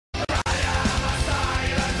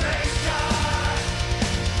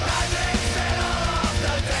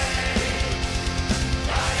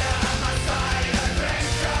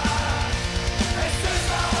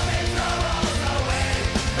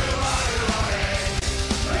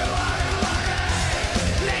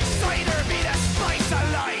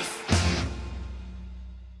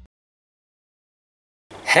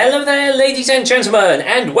Hello there, ladies and gentlemen,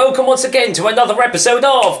 and welcome once again to another episode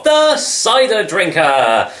of The Cider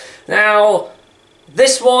Drinker. Now,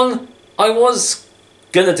 this one, I was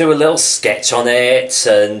gonna do a little sketch on it,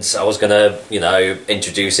 and I was gonna,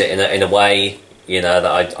 introduce it in a way,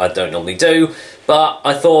 that I don't normally do, but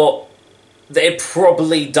I thought that it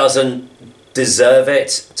probably doesn't deserve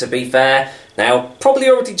it, to be fair. Now, probably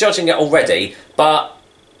already judging it already, but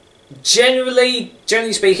generally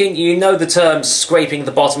speaking, you know the term scraping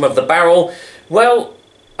the bottom of the barrel. Well,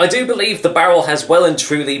 I do believe the barrel has well and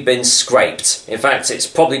truly been scraped. In fact, it's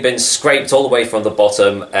probably been scraped all the way from the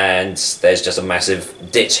bottom, and there's just a massive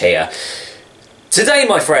ditch here. Today,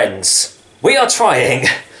 my friends, we are trying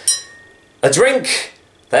a drink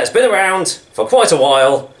that's been around for quite a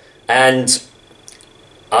while, and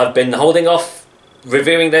I've been holding off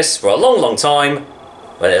reviewing this for a long time,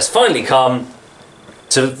 but it's finally come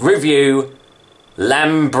to review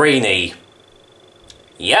Lambrini.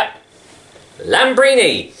 Yep,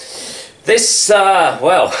 Lambrini. This,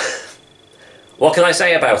 well, what can I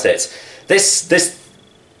say about it? This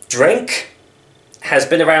drink has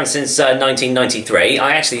been around since 1993.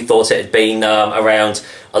 I actually thought it had been around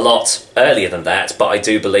a lot earlier than that, but I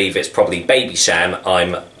do believe it's probably Baby Sham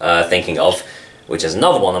I'm thinking of, which is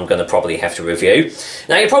another one I'm going to probably have to review.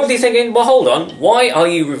 Now, you're probably thinking, well, hold on, why are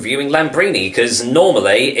you reviewing Lambrini? Because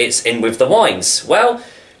normally it's in with the wines. Well,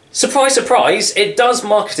 surprise, surprise, it does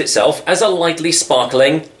market itself as a lightly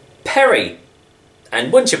sparkling perry.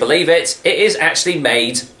 And wouldn't you believe it, it is actually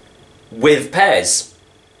made with pears.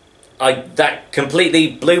 That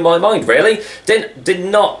completely blew my mind, really. Did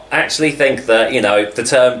not actually think that, the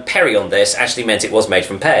term perry on this actually meant it was made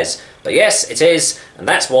from pears. But yes, it is, and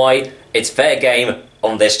that's why it's fair game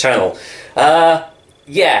on this channel.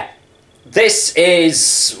 Yeah, this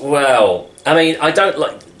is, well, I mean, I don't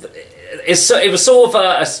like... It was sort of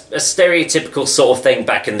a stereotypical sort of thing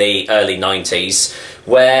back in the early 90s,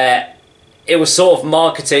 where it was sort of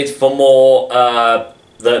marketed for more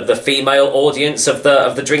the female audience of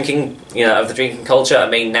the drinking, of the drinking culture. I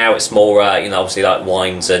mean, now it's more, obviously like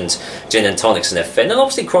wines and gin and tonics and everything, and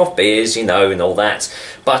obviously craft beers, and all that.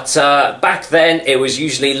 But back then, it was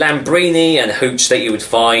usually Lambrini and hooch that you would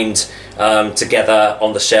find together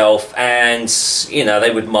on the shelf, and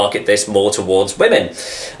they would market this more towards women.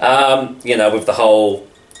 With the whole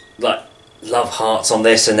like love hearts on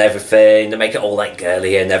this and everything, to make it all like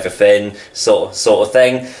girly and everything, sort of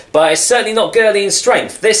thing. But it's certainly not girly in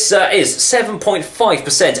strength. This is 7.5%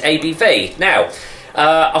 ABV. Now,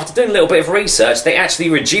 after doing a little bit of research, they actually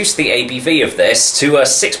reduced the ABV of this to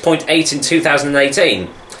 6.8 in 2018.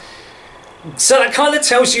 So that kind of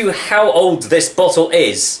tells you how old this bottle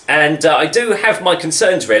is. And I do have my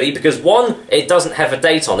concerns, really, because one, it doesn't have a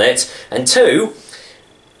date on it, and two,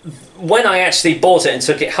 when I actually bought it and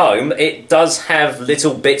took it home, it does have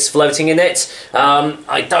little bits floating in it.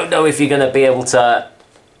 I don't know if you're going to be able to...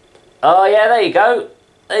 Oh yeah, there you go.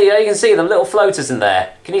 There you go, you can see them, little floaters in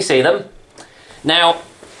there. Can you see them? Now,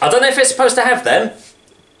 I don't know if it's supposed to have them,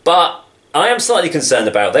 but I am slightly concerned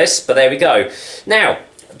about this, but there we go. Now,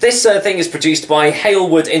 this thing is produced by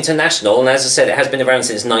Halewood International, and as I said, it has been around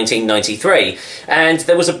since 1993. And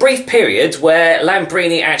there was a brief period where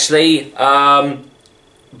Lambrini actually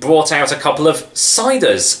brought out a couple of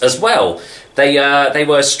ciders as well. They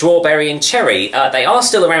were strawberry and cherry. They are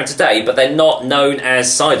still around today, but they're not known as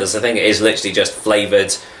ciders. I think it is literally just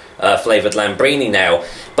flavoured Lambrini now.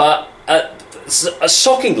 But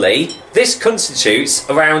shockingly, this constitutes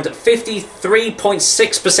around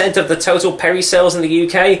 53.6% of the total perry sales in the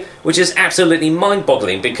UK, which is absolutely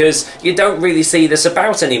mind-boggling because you don't really see this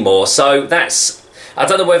about anymore. So that's... I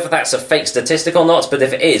don't know whether that's a fake statistic or not, but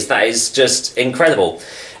if it is, that is just incredible.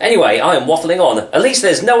 Anyway, I am waffling on. At least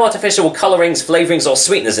there's no artificial colourings, flavourings or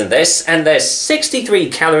sweeteners in this, and there's 63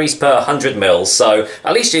 calories per 100 ml, so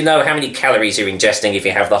at least you know how many calories you're ingesting if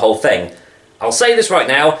you have the whole thing. I'll say this right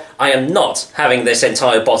now, I am not having this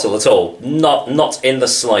entire bottle at all. Not in the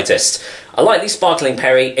slightest. A lightly sparkling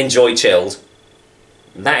perry, enjoy chilled.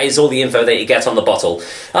 That is all the info that you get on the bottle.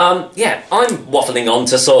 Yeah, I'm waffling on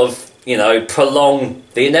to sort of, prolong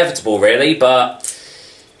the inevitable, really, but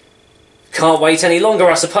can't wait any longer,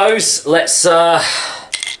 I suppose. Let's get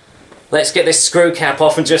this screw cap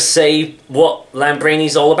off and just see what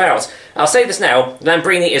Lambrini's all about. I'll say this now,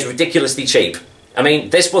 Lambrini is ridiculously cheap. I mean,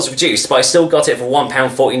 this was reduced, but I still got it for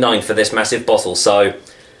 £1.49 for this massive bottle, so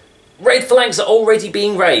red flags are already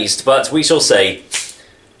being raised, but we shall see.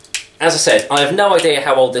 As I said, I have no idea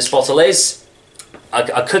how old this bottle is.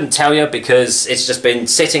 I couldn't tell you because it's just been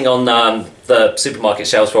sitting on the supermarket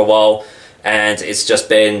shelves for a while, and it's just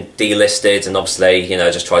been delisted and obviously,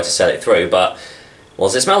 just tried to sell it through. But what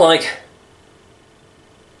does it smell like?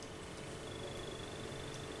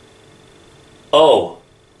 Oh.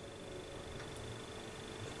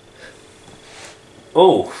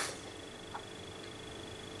 Oh.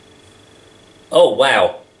 Oh,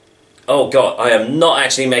 wow. Oh, God, I am not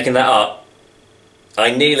actually making that up.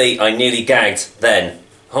 I nearly gagged then.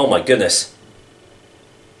 Oh, my goodness.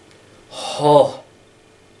 Oh.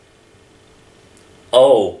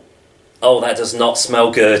 Oh. Oh, that does not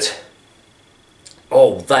smell good.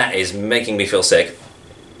 Oh, that is making me feel sick.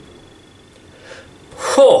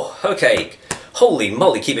 Oh, okay. Holy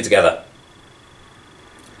moly, keep it together.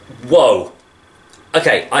 Whoa.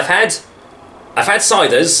 Okay, I've had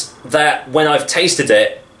ciders that when I've tasted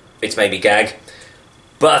it, it's made me gag.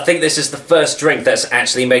 But I think this is the first drink that's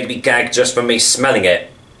actually made me gag just from me smelling it.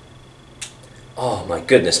 Oh my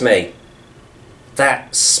goodness me.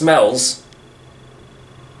 That smells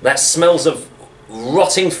of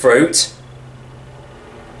rotting fruit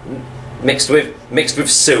mixed with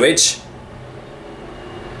sewage.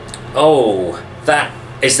 Oh,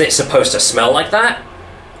 is it supposed to smell like that?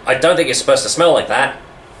 I don't think it's supposed to smell like that.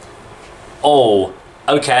 Oh,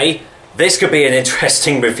 okay. This could be an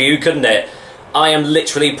interesting review, couldn't it? I am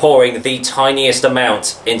literally pouring the tiniest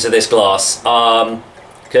amount into this glass.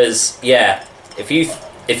 Because, yeah, if you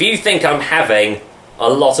think I'm having a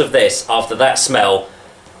lot of this after that smell,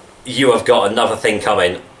 you have got another thing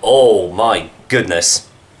coming. Oh my goodness.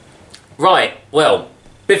 Right, well,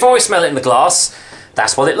 before I smell it in the glass,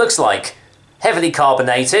 that's what it looks like. Heavily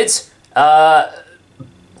carbonated,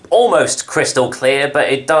 almost crystal clear, but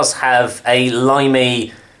it does have a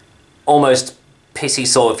limey, almost pissy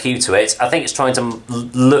sort of hue to it. I think it's trying to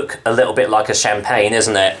look a little bit like a champagne,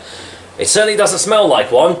 isn't it? It certainly doesn't smell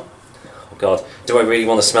like one. Oh God, do I really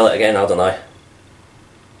want to smell it again? I don't know.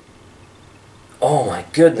 Oh my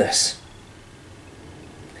goodness.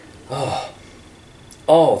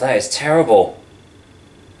 Oh, that is terrible.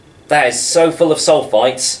 That is so full of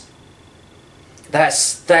sulfites. That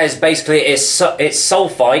is basically it's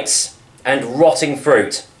sulfites and rotting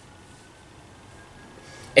fruit.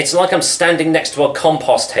 It's like I'm standing next to a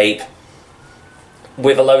compost heap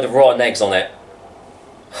with a load of rotten eggs on it.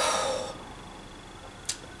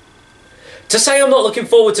 To say I'm not looking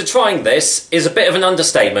forward to trying this is a bit of an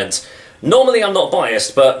understatement. Normally I'm not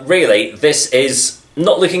biased, but really this is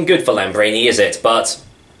not looking good for Lambrini, is it? But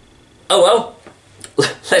oh well.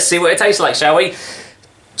 Let's see what it tastes like, shall we?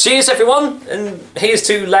 Cheers, everyone, and here's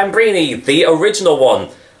to Lambrini, the original one.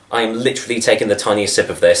 I'm literally taking the tiniest sip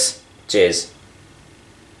of this. Cheers.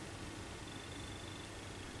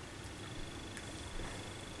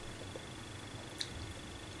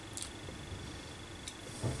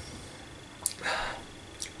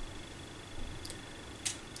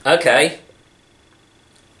 Okay.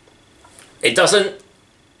 It doesn't...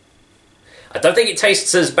 I don't think it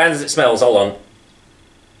tastes as bad as it smells. Hold on.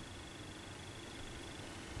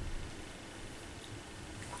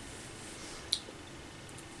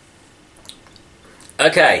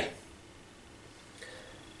 Okay.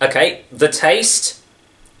 Okay, the taste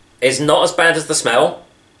is not as bad as the smell,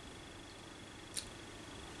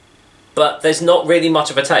 but there's not really much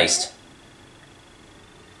of a taste.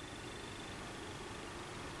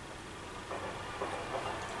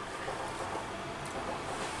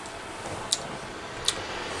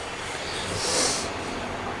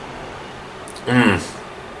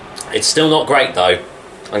 It's still not great though.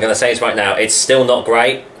 I'm going to say it right now, it's still not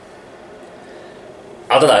great.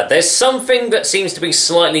 I don't know, there's something that seems to be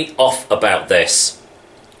slightly off about this.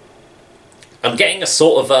 I'm getting a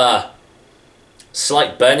sort of a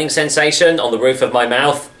slight burning sensation on the roof of my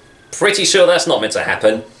mouth. Pretty sure that's not meant to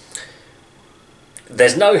happen.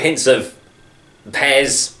 There's no hints of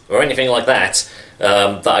pears or anything like that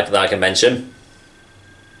that I can mention.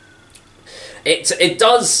 It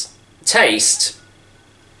does taste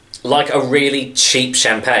like a really cheap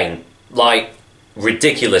champagne, like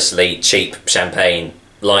ridiculously cheap champagne,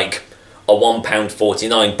 like a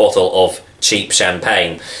 £1.49 bottle of cheap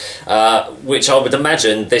champagne, which I would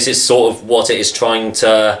imagine this is sort of what it is trying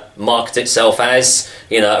to market itself as,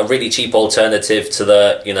 you know, a really cheap alternative to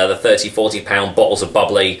the, you know, the £30–40 bottles of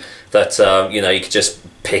bubbly that, you know, you could just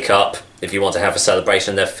pick up if you want to have a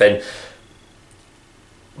celebration and everything.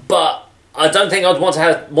 But I don't think I'd want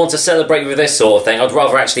to celebrate with this sort of thing. I'd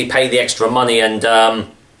rather actually pay the extra money and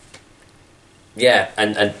yeah,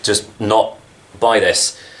 and just not buy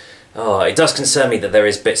this. Oh, it does concern me that there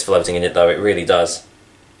is bits floating in it though, it really does.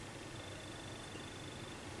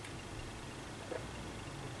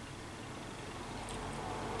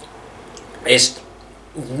 It's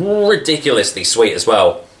ridiculously sweet as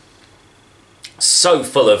well. So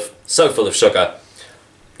full of sugar.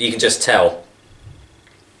 You can just tell.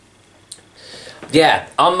 Yeah,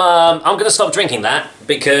 I'm gonna stop drinking that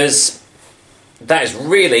because that is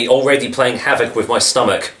really already playing havoc with my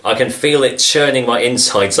stomach. I can feel it churning my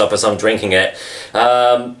insides up as I'm drinking it.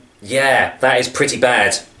 Yeah, that is pretty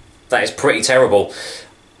bad. That is pretty terrible.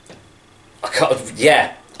 I can't,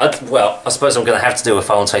 yeah. Well, I suppose I'm going to have to do a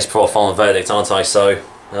final taste before a final verdict, aren't I? So,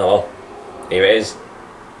 oh well, here it is.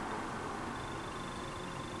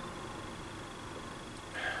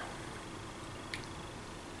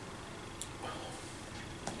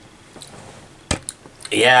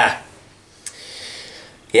 Yeah,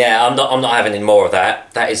 I'm not having any more of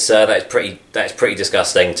that. That is pretty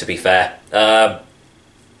disgusting, to be fair.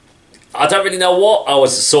 I don't really know what I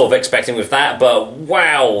was sort of expecting with that, but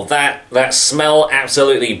wow, that smell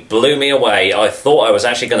absolutely blew me away. I thought I was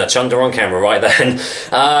actually going to chunder on camera right then.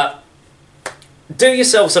 Do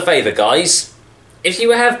yourselves a favour, guys. If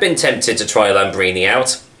you have been tempted to try Lambrini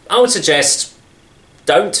out, I would suggest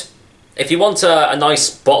don't. If you want a nice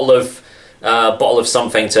bottle of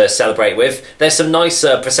something to celebrate with, there's some nice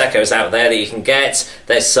Prosecco's out there that you can get.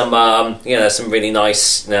 There's some, some really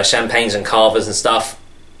nice champagnes and carvers and stuff.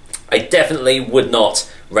 I definitely would not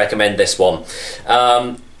recommend this one.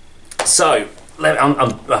 I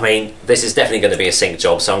mean, this is definitely going to be a sink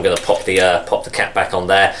job, so I'm going to pop the cap back on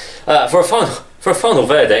there. For a final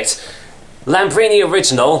verdict, Lambrini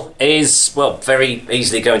Original is, well, very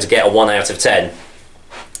easily going to get a 1 out of 10.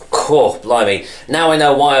 Oh, blimey. Now I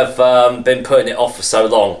know why I've been putting it off for so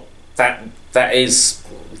long. That is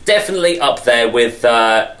definitely up there with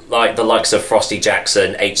like the likes of Frosty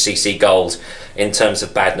Jackson, HCC Gold in terms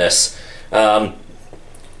of badness. Oh,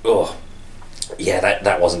 yeah,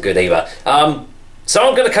 that wasn't good either. So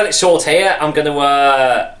I'm going to cut it short here. I'm going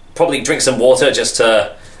to probably drink some water just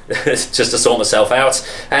to sort myself out.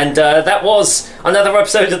 And that was another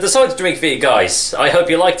episode of the Cider Drink for you guys. I hope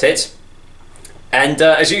you liked it. And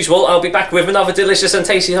as usual, I'll be back with another delicious and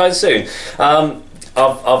tasty cider soon.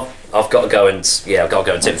 I've got to go and I've got to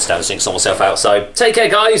go and tip the stand and sort myself out. So take care,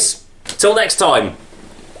 guys. Till next time,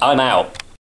 I'm out.